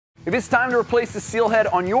If it's time to replace the seal head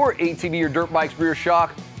on your ATV or dirt bike's rear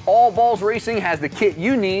shock, All Balls Racing has the kit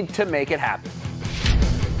you need to make it happen.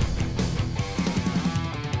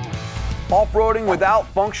 Off-roading without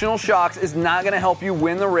functional shocks is not going to help you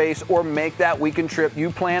win the race or make that weekend trip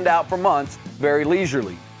you planned out for months very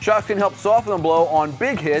leisurely. Shocks can help soften the blow on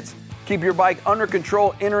big hits, keep your bike under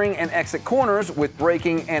control entering and exit corners with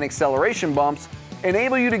braking and acceleration bumps,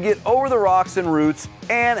 enable you to get over the rocks and roots,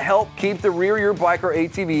 and help keep the rear of your bike or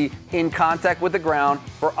ATV in contact with the ground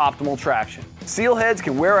for optimal traction. Seal heads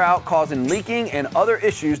can wear out, causing leaking and other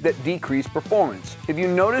issues that decrease performance. If you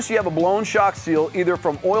notice you have a blown shock seal either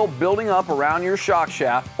from oil building up around your shock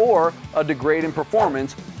shaft or a degrade in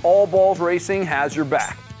performance, All Balls Racing has your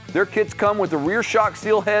back. Their kits come with the rear shock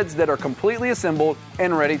seal heads that are completely assembled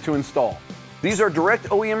and ready to install. These are direct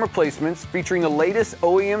OEM replacements featuring the latest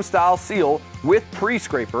OEM style seal with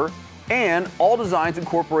pre-scraper, and all designs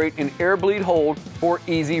incorporate an air bleed hold for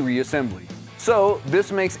easy reassembly. So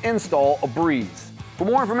this makes install a breeze. For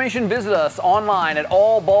more information, visit us online at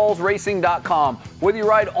allballsracing.com. Whether you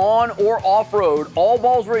ride on or off-road, All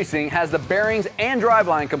Balls Racing has the bearings and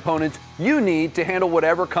driveline components you need to handle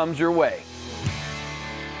whatever comes your way.